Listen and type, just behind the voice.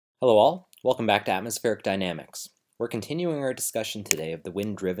Hello all, welcome back to Atmospheric Dynamics. We're continuing our discussion today of the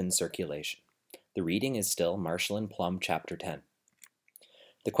wind-driven circulation. The reading is still Marshall and Plum, Chapter 10.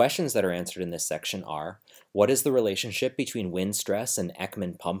 The questions that are answered in this section are, what is the relationship between wind stress and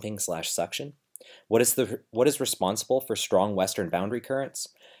Ekman pumping/suction? What is responsible for strong western boundary currents?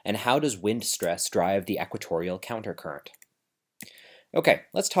 And how does wind stress drive the equatorial countercurrent? Okay,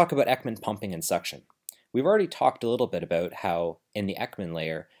 let's talk about Ekman pumping and suction. We've already talked a little bit about how, in the Ekman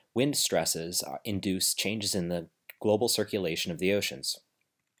layer, wind stresses induce changes in the global circulation of the oceans.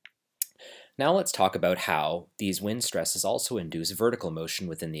 Now let's talk about how these wind stresses also induce vertical motion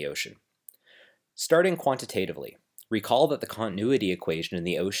within the ocean. Starting quantitatively, recall that the continuity equation in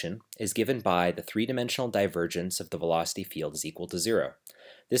the ocean is given by the three-dimensional divergence of the velocity field is equal to 0.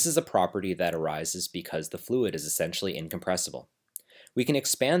 This is a property that arises because the fluid is essentially incompressible. We can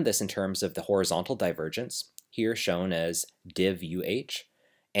expand this in terms of the horizontal divergence, here shown as div UH,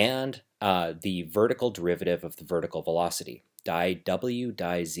 and the vertical derivative of the vertical velocity, di W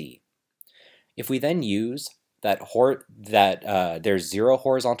di Z. If we then use that there's zero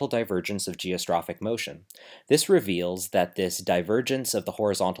horizontal divergence of geostrophic motion, this reveals that this divergence of the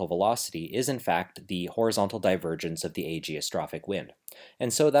horizontal velocity is in fact the horizontal divergence of the ageostrophic wind,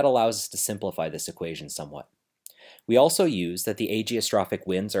 and so that allows us to simplify this equation somewhat. We also use that the ageostrophic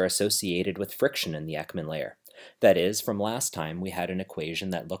winds are associated with friction in the Ekman layer. That is, from last time we had an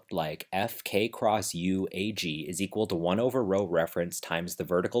equation that looked like Fk cross U Ag is equal to 1 over rho reference times the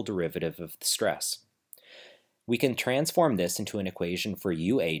vertical derivative of the stress. We can transform this into an equation for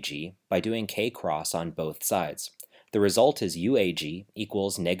UAg by doing K cross on both sides. The result is UAg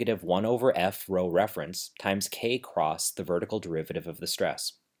equals negative 1 over F rho reference times K cross the vertical derivative of the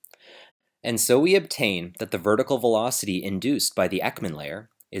stress. And so we obtain that the vertical velocity induced by the Ekman layer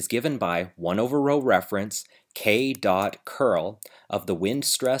is given by 1 over rho reference K dot curl of the wind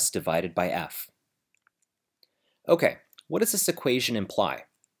stress divided by F. Okay, what does this equation imply?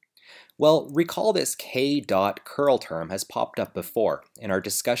 Well, recall this K dot curl term has popped up before in our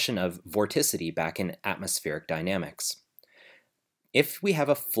discussion of vorticity back in atmospheric dynamics. If we have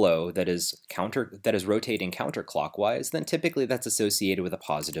a flow that is rotating counterclockwise, then typically that's associated with a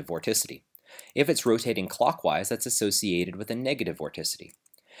positive vorticity. If it's rotating clockwise, that's associated with a negative vorticity.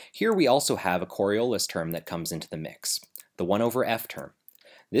 Here we also have a Coriolis term that comes into the mix, the 1 over F term.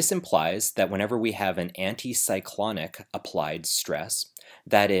 This implies that whenever we have an anticyclonic applied stress,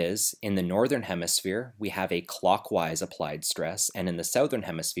 that is, in the northern hemisphere we have a clockwise applied stress, and in the southern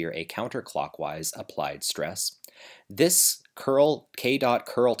hemisphere a counterclockwise applied stress, this K dot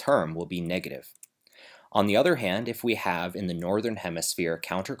curl term will be negative. On the other hand, if we have in the northern hemisphere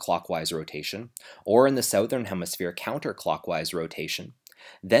counterclockwise rotation, or in the southern hemisphere counterclockwise rotation,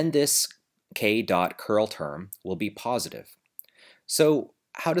 then this K dot curl term will be positive. So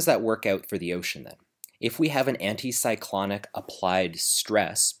how does that work out for the ocean then? If we have an anticyclonic applied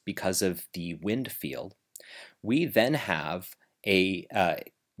stress because of the wind field, we then have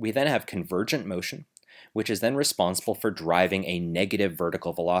convergent motion, which is then responsible for driving a negative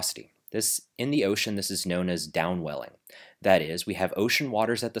vertical velocity. In the ocean, this is known as downwelling. That is, we have ocean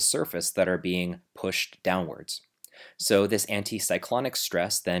waters at the surface that are being pushed downwards. So this anticyclonic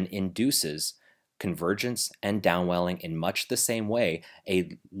stress then induces convergence and downwelling in much the same way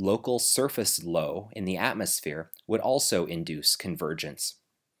a local surface low in the atmosphere would also induce convergence.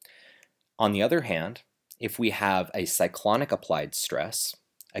 On the other hand, if we have a cyclonic applied stress,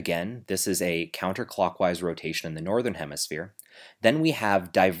 again, this is a counterclockwise rotation in the northern hemisphere, then we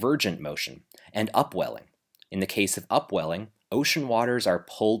have divergent motion and upwelling. In the case of upwelling, ocean waters are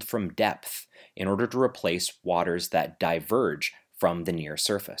pulled from depth in order to replace waters that diverge from the near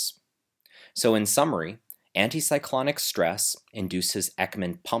surface. So in summary, anticyclonic stress induces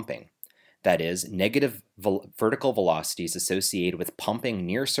Ekman pumping, that is, negative vertical velocities associated with pumping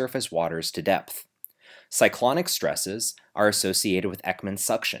near-surface waters to depth. Cyclonic stresses are associated with Ekman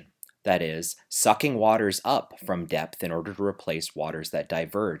suction, that is, sucking waters up from depth in order to replace waters that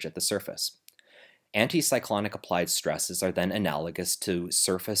diverge at the surface. Anticyclonic applied stresses are then analogous to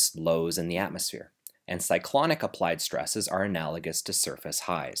surface lows in the atmosphere, and cyclonic applied stresses are analogous to surface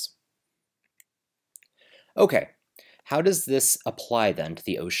highs. Okay, how does this apply then to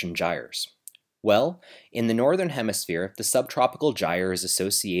the ocean gyres? Well, in the northern hemisphere, the subtropical gyre is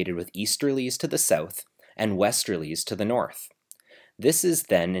associated with easterlies to the south and westerlies to the north. This is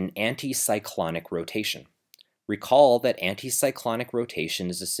then an anticyclonic rotation. Recall that anticyclonic rotation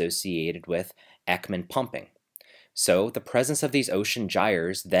is associated with Ekman pumping. So the presence of these ocean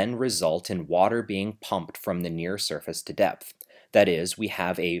gyres then result in water being pumped from the near surface to depth. That is, we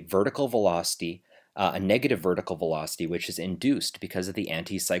have a vertical velocity a negative vertical velocity which is induced because of the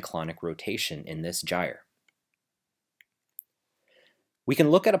anticyclonic rotation in this gyre. We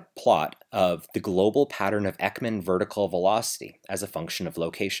can look at a plot of the global pattern of Ekman vertical velocity as a function of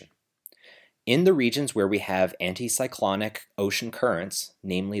location. In the regions where we have anticyclonic ocean currents,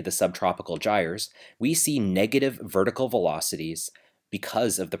 namely the subtropical gyres, we see negative vertical velocities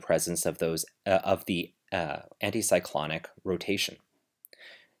because of the presence of the anticyclonic rotation.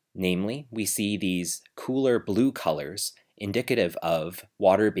 Namely, we see these cooler blue colors indicative of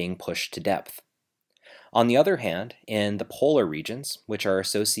water being pushed to depth. On the other hand, in the polar regions, which are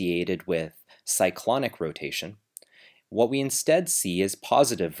associated with cyclonic rotation, what we instead see is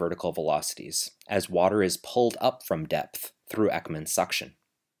positive vertical velocities, as water is pulled up from depth through Ekman suction.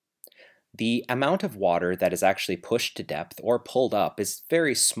 The amount of water that is actually pushed to depth or pulled up is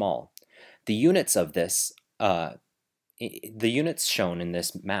very small. The units of this, the units shown in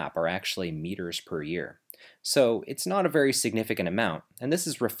this map are actually meters per year. So it's not a very significant amount, and this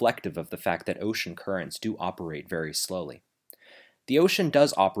is reflective of the fact that ocean currents do operate very slowly. The ocean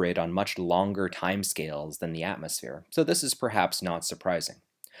does operate on much longer timescales than the atmosphere, so this is perhaps not surprising.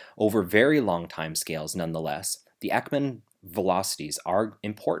 Over very long timescales, nonetheless, the Ekman velocities are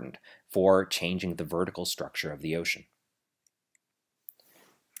important for changing the vertical structure of the ocean.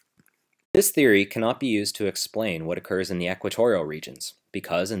 This theory cannot be used to explain what occurs in the equatorial regions,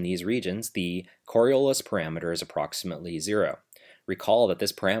 because in these regions the Coriolis parameter is approximately 0. Recall that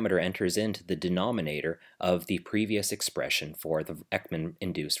this parameter enters into the denominator of the previous expression for the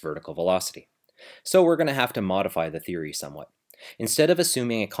Ekman-induced vertical velocity. So we're going to have to modify the theory somewhat. Instead of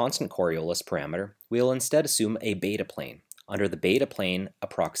assuming a constant Coriolis parameter, we'll instead assume a beta plane. Under the beta plane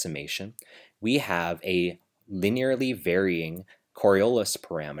approximation, we have a linearly varying Coriolis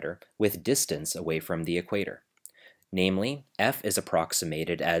parameter with distance away from the equator. Namely, f is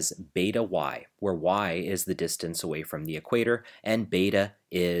approximated as beta y, where y is the distance away from the equator and beta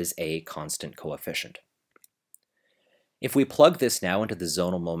is a constant coefficient. If we plug this now into the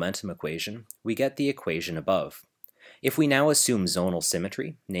zonal momentum equation, we get the equation above. If we now assume zonal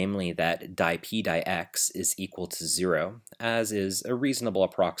symmetry, namely that dp dx is equal to 0, as is a reasonable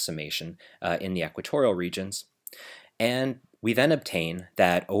approximation in the equatorial regions, and we then obtain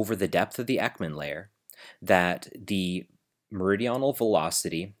that over the depth of the Ekman layer, that the meridional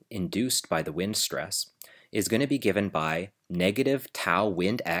velocity induced by the wind stress is going to be given by negative tau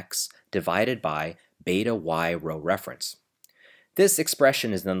wind x divided by beta y rho reference. This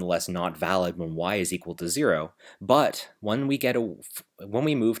expression is nonetheless not valid when y is equal to 0, but when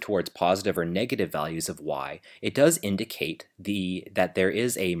we move towards positive or negative values of y, it does indicate that there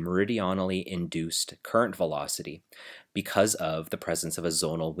is a meridionally induced current velocity because of the presence of a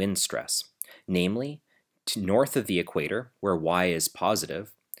zonal wind stress. Namely, north of the equator, where y is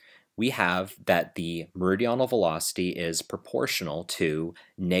positive, we have that the meridional velocity is proportional to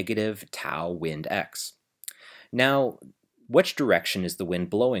negative tau wind x. Now, which direction is the wind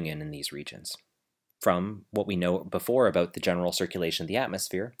blowing in these regions? From what we know before about the general circulation of the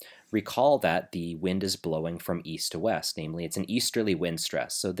atmosphere, recall that the wind is blowing from east to west, namely it's an easterly wind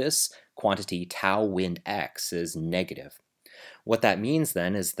stress. So this quantity, tau wind x, is negative. What that means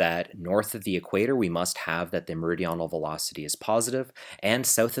then is that north of the equator we must have that the meridional velocity is positive, and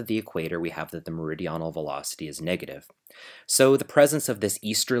south of the equator we have that the meridional velocity is negative. So the presence of this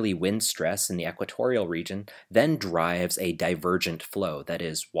easterly wind stress in the equatorial region then drives a divergent flow, that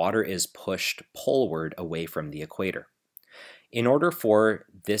is, water is pushed poleward away from the equator. In order for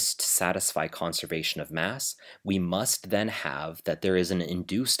this to satisfy conservation of mass, we must then have that there is an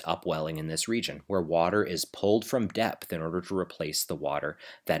induced upwelling in this region, where water is pulled from depth in order to replace the water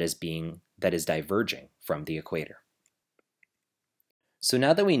that is diverging from the equator. So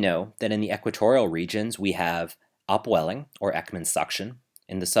now that we know that in the equatorial regions we have upwelling, or Ekman suction,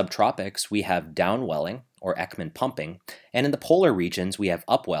 in the subtropics we have downwelling, or Ekman pumping, and in the polar regions we have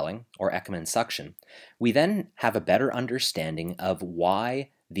upwelling, or Ekman suction, we then have a better understanding of why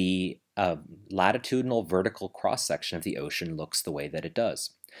the latitudinal vertical cross-section of the ocean looks the way that it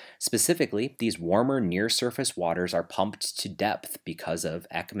does. Specifically, these warmer near-surface waters are pumped to depth because of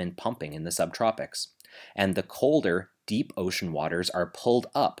Ekman pumping in the subtropics, and the colder, deep ocean waters are pulled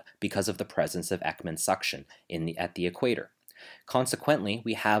up because of the presence of Ekman suction at the equator. Consequently,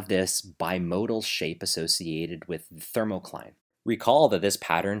 we have this bimodal shape associated with the thermocline. Recall that this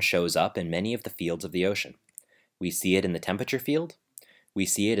pattern shows up in many of the fields of the ocean. We see it in the temperature field, we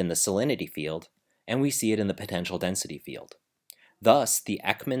see it in the salinity field, and we see it in the potential density field. Thus, the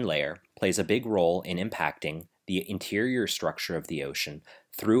Ekman layer plays a big role in impacting the interior structure of the ocean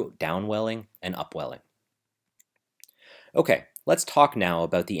through downwelling and upwelling. Okay, Let's talk now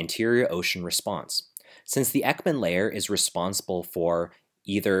about the interior ocean response. Since the Ekman layer is responsible for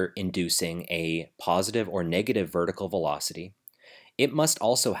either inducing a positive or negative vertical velocity, it must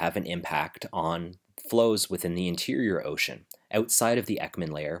also have an impact on flows within the interior ocean, outside of the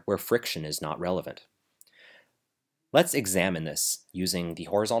Ekman layer where friction is not relevant. Let's examine this using the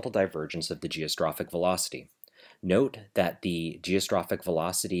horizontal divergence of the geostrophic velocity. Note that the geostrophic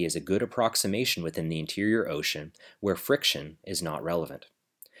velocity is a good approximation within the interior ocean where friction is not relevant.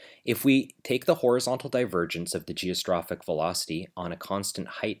 If we take the horizontal divergence of the geostrophic velocity on a constant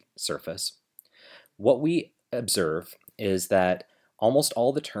height surface, what we observe is that almost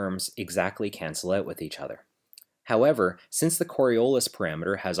all the terms exactly cancel out with each other. However, since the Coriolis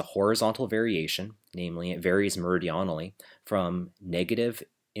parameter has a horizontal variation, namely it varies meridionally from negative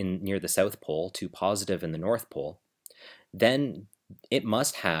near the South Pole to positive in the North Pole, then it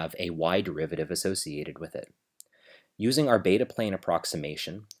must have a y derivative associated with it. Using our beta plane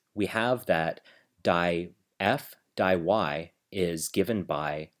approximation, we have that di f di y is given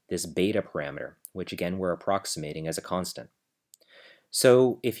by this beta parameter, which again we're approximating as a constant.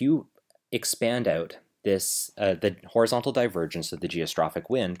 So if you expand out the horizontal divergence of the geostrophic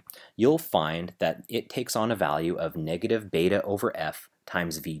wind, you'll find that it takes on a value of negative beta over f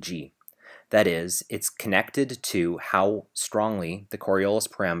times Vg. That is, it's connected to how strongly the Coriolis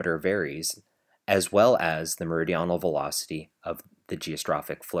parameter varies, as well as the meridional velocity of the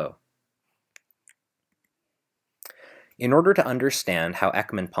geostrophic flow. In order to understand how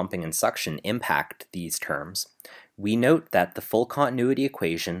Ekman pumping and suction impact these terms, we note that the full continuity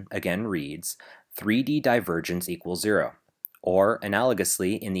equation again reads 3D divergence equals 0. Or,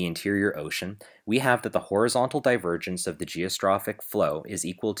 analogously, in the interior ocean, we have that the horizontal divergence of the geostrophic flow is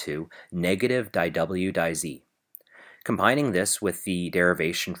equal to negative di w di z. Combining this with the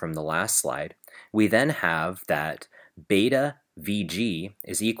derivation from the last slide, we then have that beta Vg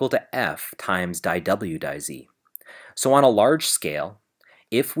is equal to f times di w di z. So on a large scale,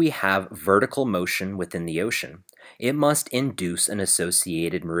 if we have vertical motion within the ocean, it must induce an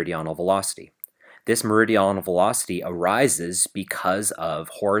associated meridional velocity. This meridional velocity arises because of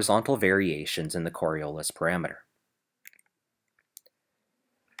horizontal variations in the Coriolis parameter.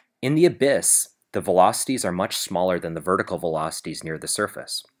 In the abyss, the velocities are much smaller than the vertical velocities near the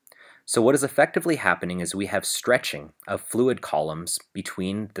surface. So what is effectively happening is we have stretching of fluid columns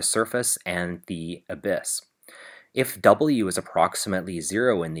between the surface and the abyss. If W is approximately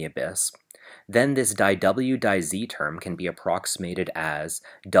 0 in the abyss, then this di W di Z term can be approximated as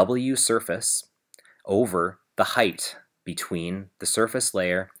W surface over the height between the surface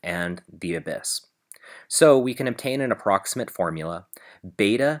layer and the abyss. So we can obtain an approximate formula,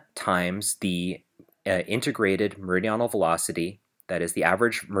 beta times the integrated meridional velocity, that is the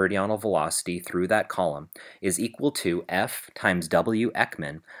average meridional velocity through that column, is equal to F times W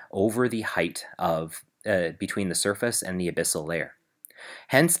Ekman over the height of between the surface and the abyssal layer.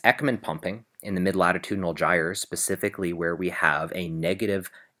 Hence, Ekman pumping in the mid-latitudinal gyres, specifically where we have a negative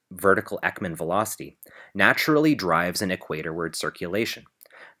vertical Ekman velocity, naturally drives an equatorward circulation.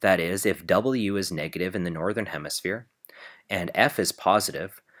 That is, if W is negative in the northern hemisphere and F is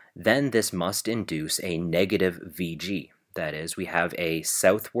positive, then this must induce a negative Vg. That is, we have a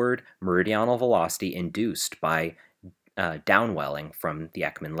southward meridional velocity induced by downwelling from the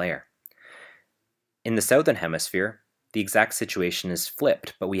Ekman layer. In the southern hemisphere, the exact situation is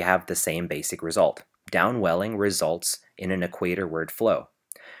flipped, but we have the same basic result. Downwelling results in an equatorward flow,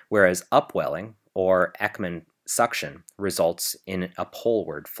 whereas upwelling, or Ekman suction, results in a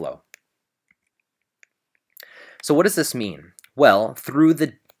poleward flow. So what does this mean? Well, through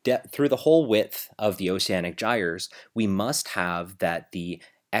the whole width of the oceanic gyres, we must have that the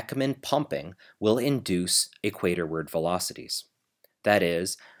Ekman pumping will induce equatorward velocities. That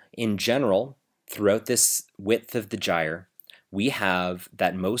is, in general, throughout this width of the gyre, we have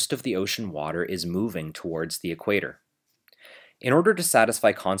that most of the ocean water is moving towards the equator. In order to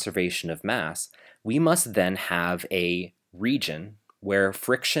satisfy conservation of mass, we must then have a region where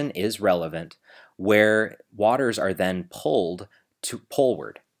friction is relevant, where waters are then pulled to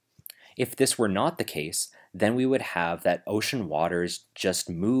poleward. If this were not the case, then we would have that ocean waters just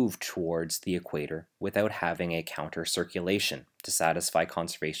move towards the equator without having a counter circulation to satisfy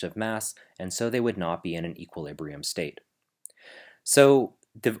conservation of mass, and so they would not be in an equilibrium state. So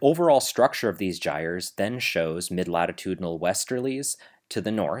the overall structure of these gyres then shows mid-latitudinal westerlies to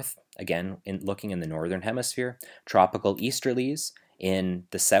the north, again looking in the northern hemisphere, tropical easterlies in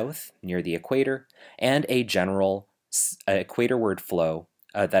the south near the equator, and a general equatorward flow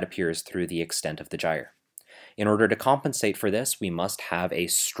that appears through the extent of the gyre. In order to compensate for this, we must have a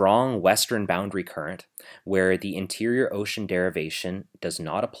strong western boundary current where the interior ocean derivation does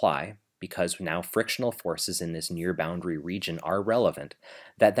not apply because now frictional forces in this near boundary region are relevant,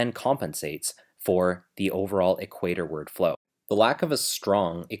 that then compensates for the overall equatorward flow. The lack of a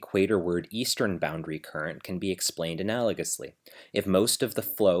strong equatorward eastern boundary current can be explained analogously. If most of the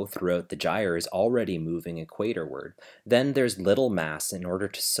flow throughout the gyre is already moving equatorward, then there's little mass in order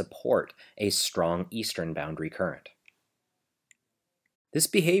to support a strong eastern boundary current. This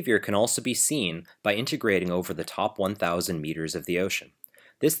behavior can also be seen by integrating over the top 1,000 meters of the ocean.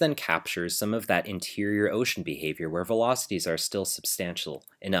 This then captures some of that interior ocean behavior where velocities are still substantial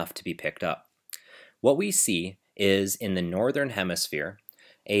enough to be picked up. What we see is in the northern hemisphere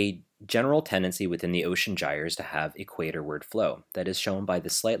a general tendency within the ocean gyres to have equatorward flow that is shown by the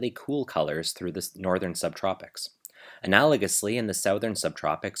slightly cool colors through the northern subtropics. Analogously, in the southern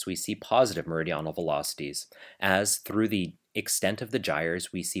subtropics we see positive meridional velocities, as through the extent of the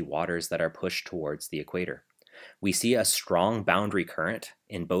gyres we see waters that are pushed towards the equator. We see a strong boundary current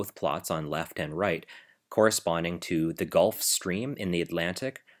in both plots on left and right, corresponding to the Gulf Stream in the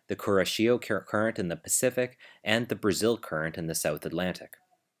Atlantic, the Kuroshio current in the Pacific, and the Brazil current in the South Atlantic.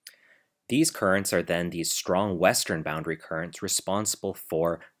 These currents are then these strong western boundary currents responsible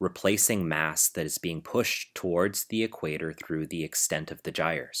for replacing mass that is being pushed towards the equator through the extent of the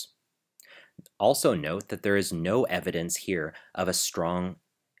gyres. Also note that there is no evidence here of a strong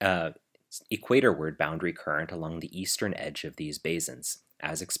equatorward boundary current along the eastern edge of these basins,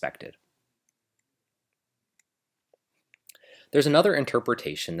 as expected. There's another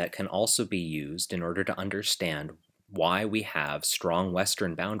interpretation that can also be used in order to understand why we have strong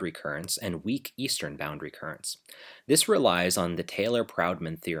western boundary currents and weak eastern boundary currents. This relies on the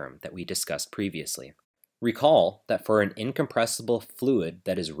Taylor-Proudman theorem that we discussed previously. Recall that for an incompressible fluid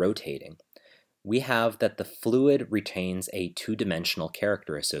that is rotating, we have that the fluid retains a two-dimensional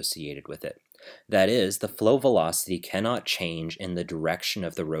character associated with it. That is, the flow velocity cannot change in the direction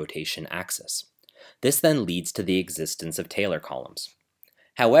of the rotation axis. This then leads to the existence of Taylor columns.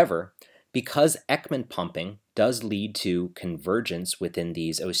 However, because Ekman pumping does lead to convergence within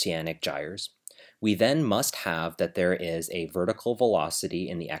these oceanic gyres, we then must have that there is a vertical velocity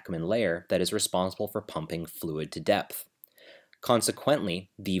in the Ekman layer that is responsible for pumping fluid to depth. Consequently,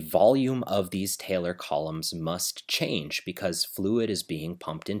 the volume of these Taylor columns must change because fluid is being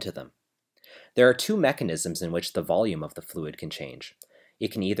pumped into them. There are two mechanisms in which the volume of the fluid can change.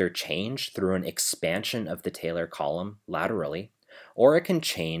 It can either change through an expansion of the Taylor column laterally, or it can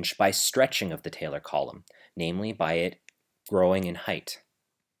change by stretching of the Taylor column, namely by it growing in height.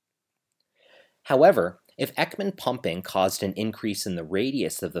 However, if Ekman pumping caused an increase in the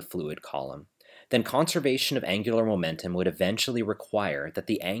radius of the fluid column, then conservation of angular momentum would eventually require that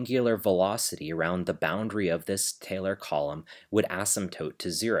the angular velocity around the boundary of this Taylor column would asymptote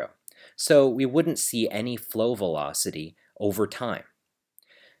to zero. So we wouldn't see any flow velocity over time.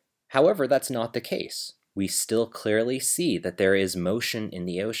 However, that's not the case. We still clearly see that there is motion in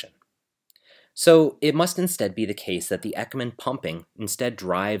the ocean. So it must instead be the case that the Ekman pumping instead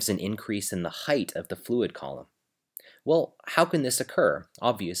drives an increase in the height of the fluid column. Well, how can this occur?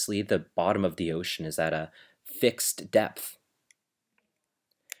 Obviously, the bottom of the ocean is at a fixed depth.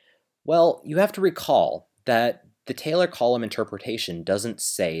 Well, you have to recall that the Taylor column interpretation doesn't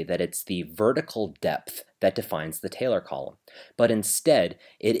say that it's the vertical depth that defines the Taylor column, but instead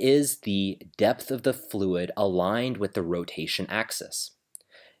it is the depth of the fluid aligned with the rotation axis.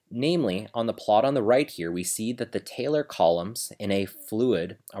 Namely, on the plot on the right here, we see that the Taylor columns in a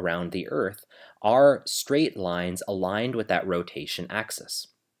fluid around the Earth are straight lines aligned with that rotation axis.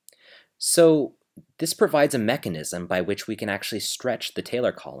 So this provides a mechanism by which we can actually stretch the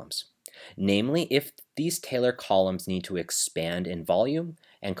Taylor columns. Namely, if these Taylor columns need to expand in volume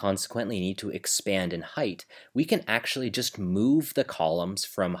and consequently need to expand in height, we can actually just move the columns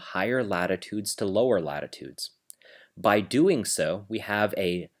from higher latitudes to lower latitudes. By doing so, we have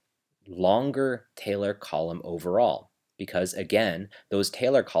a longer Taylor column overall, because again, those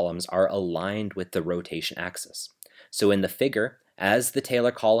Taylor columns are aligned with the rotation axis. So in the figure, as the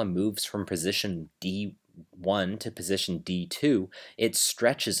Taylor column moves from position D1 to position D2, it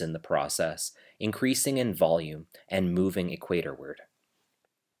stretches in the process, increasing in volume and moving equatorward.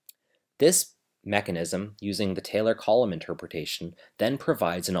 This mechanism, using the Taylor column interpretation, then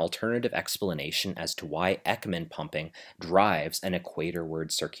provides an alternative explanation as to why Ekman pumping drives an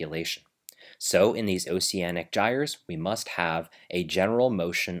equatorward circulation. So in these oceanic gyres, we must have a general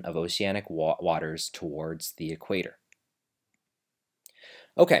motion of oceanic waters towards the equator.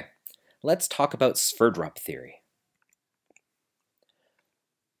 Okay, let's talk about Sverdrup theory.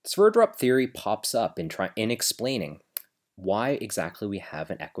 Sverdrup theory pops up in explaining why exactly we have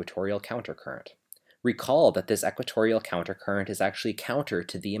an equatorial countercurrent. Recall that this equatorial countercurrent is actually counter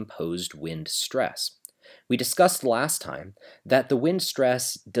to the imposed wind stress. We discussed last time that the wind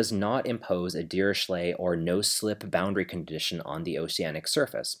stress does not impose a Dirichlet or no-slip boundary condition on the oceanic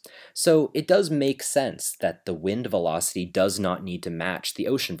surface, so it does make sense that the wind velocity does not need to match the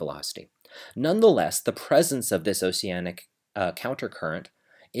ocean velocity. Nonetheless, the presence of this oceanic countercurrent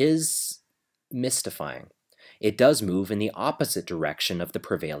is mystifying. It does move in the opposite direction of the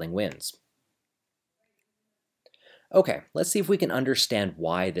prevailing winds. Okay, let's see if we can understand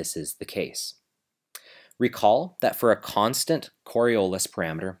why this is the case. Recall that for a constant Coriolis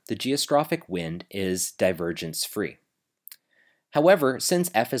parameter, the geostrophic wind is divergence-free. However, since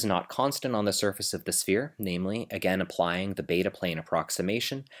f is not constant on the surface of the sphere, namely, again applying the beta plane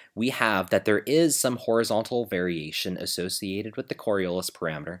approximation, we have that there is some horizontal variation associated with the Coriolis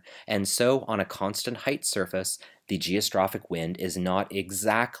parameter, and so on a constant height surface, the geostrophic wind is not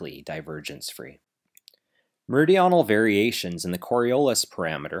exactly divergence-free. Meridional variations in the Coriolis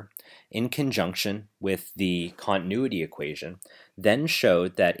parameter, in conjunction with the continuity equation, then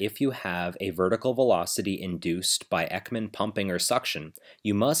showed that if you have a vertical velocity induced by Ekman pumping or suction,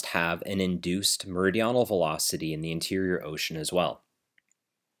 you must have an induced meridional velocity in the interior ocean as well.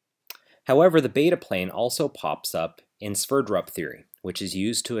 However, the beta plane also pops up in Sverdrup theory, which is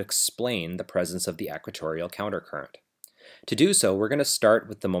used to explain the presence of the equatorial countercurrent. To do so, we're going to start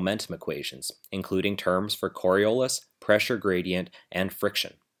with the momentum equations, including terms for Coriolis, pressure gradient, and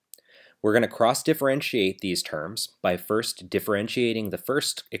friction. We're going to cross-differentiate these terms by first differentiating the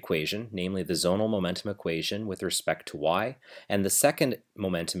first equation, namely the zonal momentum equation with respect to y, and the second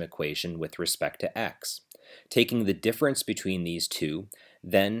momentum equation with respect to x. Taking the difference between these two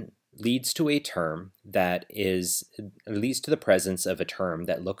then leads to a term that leads to the presence of a term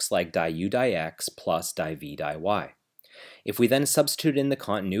that looks like di u di x plus di v di y. If we then substitute in the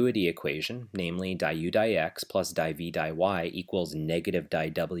continuity equation, namely di u di x plus di v di y equals negative di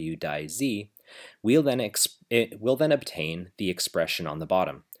w di z, we'll then obtain the expression on the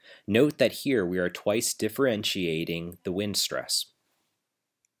bottom. Note that here we are twice differentiating the wind stress.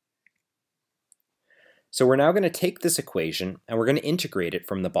 So we're now going to take this equation and we're going to integrate it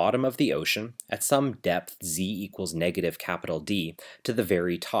from the bottom of the ocean at some depth z equals negative capital D to the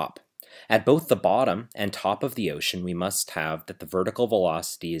very top. At both the bottom and top of the ocean, we must have that the vertical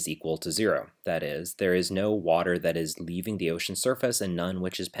velocity is equal to 0. That is, there is no water that is leaving the ocean surface and none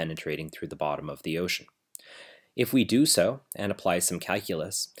which is penetrating through the bottom of the ocean. If we do so and apply some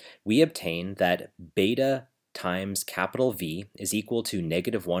calculus, we obtain that beta times capital V is equal to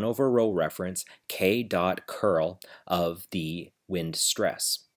negative 1 over rho reference k dot curl of the wind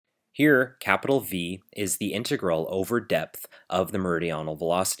stress. Here, capital V is the integral over depth of the meridional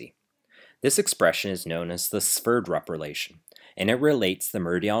velocity. This expression is known as the Sverdrup relation, and it relates the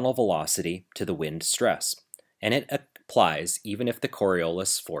meridional velocity to the wind stress, and it applies even if the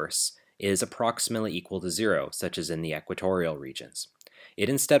Coriolis force is approximately equal to 0, such as in the equatorial regions. It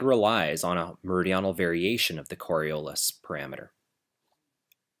instead relies on a meridional variation of the Coriolis parameter.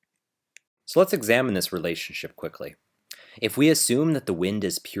 So let's examine this relationship quickly. If we assume that the wind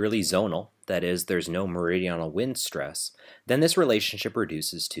is purely zonal, that is, there's no meridional wind stress, then this relationship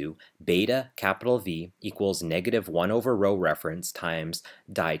reduces to beta capital V equals negative 1 over rho reference times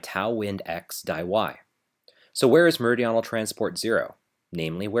di tau wind x di y. So where is meridional transport 0?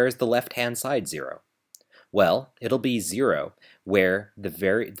 Namely, where is the left-hand side 0? Well, it'll be 0 where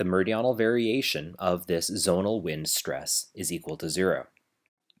the meridional variation of this zonal wind stress is equal to 0.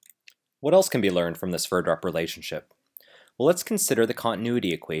 What else can be learned from this Sverdrup relationship? Well, let's consider the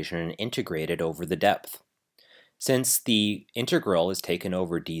continuity equation and integrate it over the depth. Since the integral is taken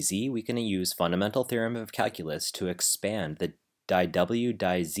over dz, we can use fundamental theorem of calculus to expand the di w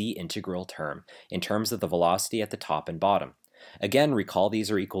di z integral term in terms of the velocity at the top and bottom. Again, recall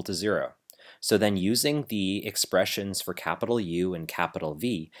these are equal to 0. So then using the expressions for capital U and capital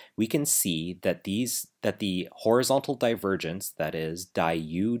V, we can see that the horizontal divergence, that is di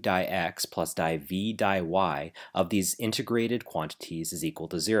U di x plus di V di y of these integrated quantities is equal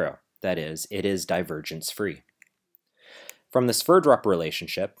to 0. That is, it is divergence free. From the Sverdrup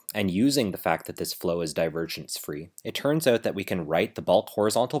relationship, and using the fact that this flow is divergence-free, it turns out that we can write the bulk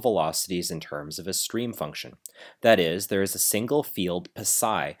horizontal velocities in terms of a stream function. That is, there is a single field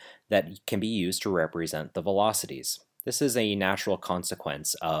psi that can be used to represent the velocities. This is a natural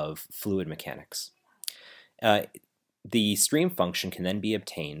consequence of fluid mechanics. The stream function can then be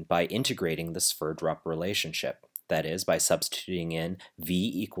obtained by integrating the Sverdrup relationship. That is, by substituting in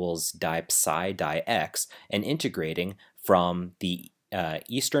v equals di psi di x and integrating from the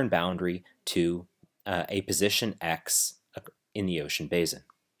eastern boundary to a position x in the ocean basin.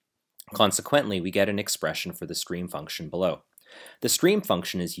 Consequently, we get an expression for the stream function below. The stream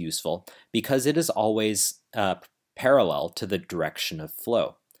function is useful because it is always parallel to the direction of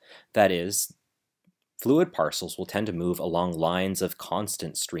flow. That is, fluid parcels will tend to move along lines of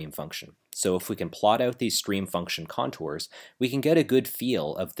constant stream function. So if we can plot out these stream function contours, we can get a good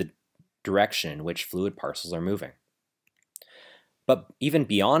feel of the direction in which fluid parcels are moving. But even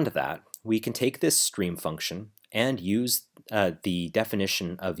beyond that, we can take this stream function and use the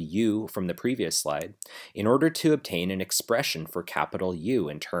definition of U from the previous slide in order to obtain an expression for capital U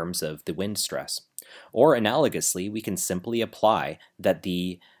in terms of the wind stress. Or analogously, we can simply apply that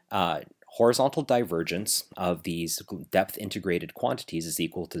the horizontal divergence of these depth integrated quantities is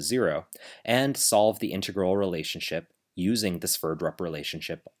equal to 0 and solve the integral relationship using the Sverdrup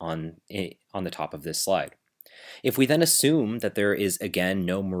relationship on the top of this slide. If we then assume that there is again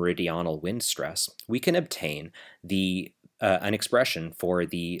no meridional wind stress, we can obtain an expression for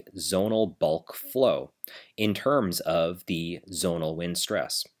the zonal bulk flow in terms of the zonal wind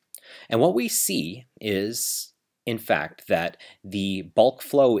stress. And what we see is, in fact, that the bulk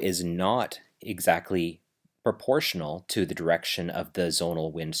flow is not exactly proportional to the direction of the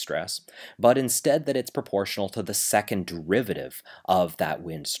zonal wind stress, but instead that it's proportional to the second derivative of that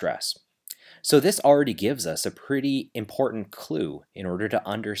wind stress. So this already gives us a pretty important clue in order to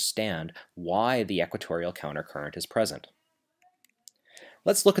understand why the equatorial countercurrent is present.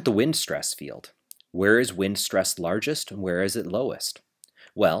 Let's look at the wind stress field. Where is wind stress largest and where is it lowest?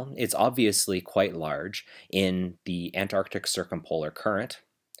 Well, it's obviously quite large in the Antarctic circumpolar current.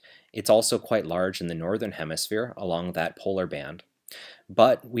 It's also quite large in the northern hemisphere along that polar band.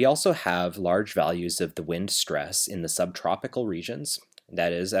 But we also have large values of the wind stress in the subtropical regions,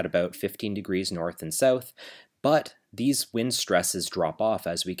 that is at about 15 degrees north and south, but these wind stresses drop off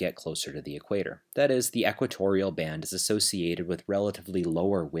as we get closer to the equator. That is, the equatorial band is associated with relatively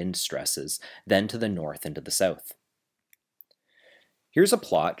lower wind stresses than to the north and to the south. Here's a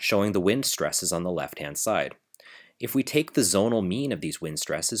plot showing the wind stresses on the left-hand side. If we take the zonal mean of these wind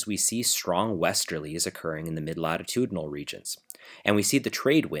stresses, we see strong westerlies occurring in the mid-latitudinal regions. And we see the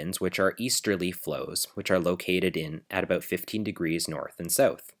trade winds, which are easterly flows, which are located at about 15 degrees north and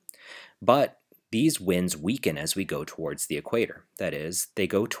south. But these winds weaken as we go towards the equator. That is, they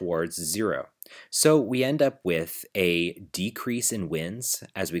go towards 0. So we end up with a decrease in winds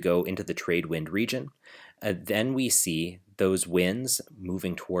as we go into the trade wind region. Then we see those winds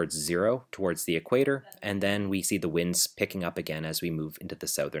moving towards 0, towards the equator, and then we see the winds picking up again as we move into the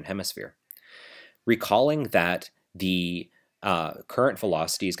southern hemisphere. Recalling that the current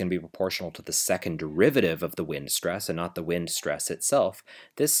velocity is going to be proportional to the second derivative of the wind stress and not the wind stress itself,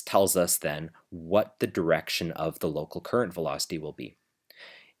 this tells us then what the direction of the local current velocity will be.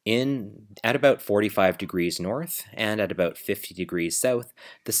 At about 45 degrees north and at about 50 degrees south,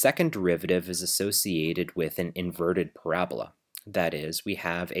 the second derivative is associated with an inverted parabola. That is, we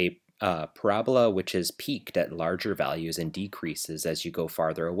have a parabola which is peaked at larger values and decreases as you go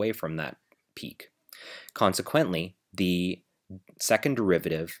farther away from that peak. Consequently, the second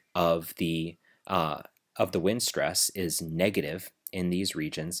derivative of the wind stress is negative in these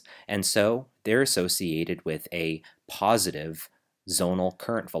regions, and so they're associated with a positive zonal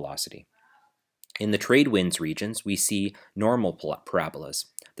current velocity. In the trade winds regions, we see normal parabolas.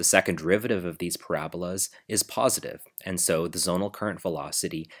 The second derivative of these parabolas is positive, and so the zonal current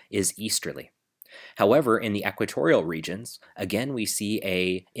velocity is easterly. However, in the equatorial regions, again we see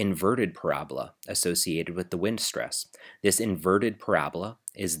an inverted parabola associated with the wind stress. This inverted parabola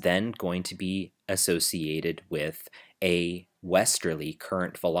is then going to be associated with a westerly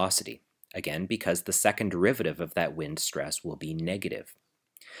current velocity, again because the second derivative of that wind stress will be negative.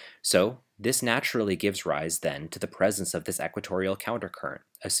 So this naturally gives rise then to the presence of this equatorial countercurrent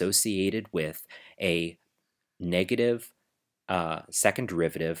associated with a negative second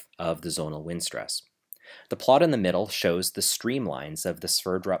derivative of the zonal wind stress. The plot in the middle shows the streamlines of the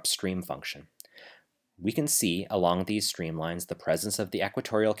Sverdrup stream function. We can see along these streamlines the presence of the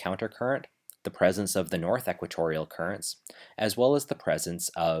equatorial countercurrent, the presence of the north equatorial currents, as well as the presence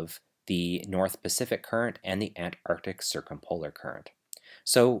of the North Pacific current and the Antarctic circumpolar current.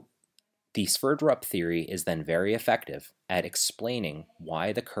 So the Sverdrup theory is then very effective at explaining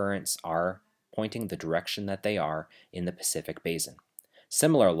why the currents are pointing the direction that they are in the Pacific basin.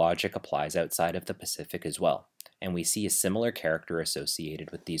 Similar logic applies outside of the Pacific as well, and we see a similar character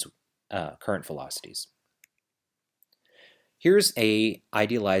associated with these current velocities. Here's an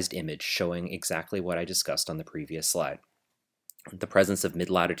idealized image showing exactly what I discussed on the previous slide. The presence of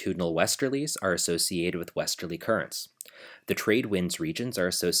mid-latitudinal westerlies are associated with westerly currents. The trade winds regions are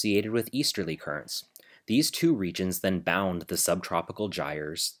associated with easterly currents. These two regions then bound the subtropical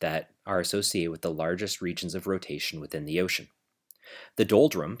gyres that are associated with the largest regions of rotation within the ocean. The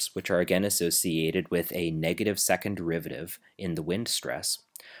doldrums, which are again associated with a negative second derivative in the wind stress,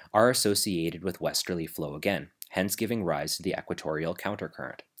 are associated with westerly flow again, hence giving rise to the equatorial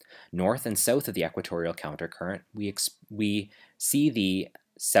countercurrent. North and south of the equatorial countercurrent, we see the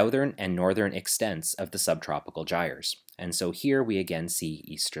southern and northern extents of the subtropical gyres, and so here we again see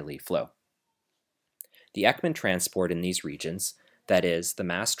easterly flow. The Ekman transport in these regions, that is, the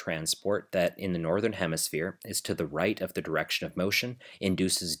mass transport that in the northern hemisphere is to the right of the direction of motion,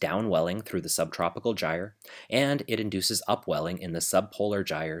 induces downwelling through the subtropical gyre, and it induces upwelling in the subpolar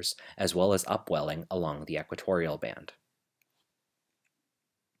gyres, as well as upwelling along the equatorial band.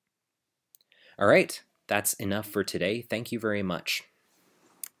 All right, that's enough for today. Thank you very much.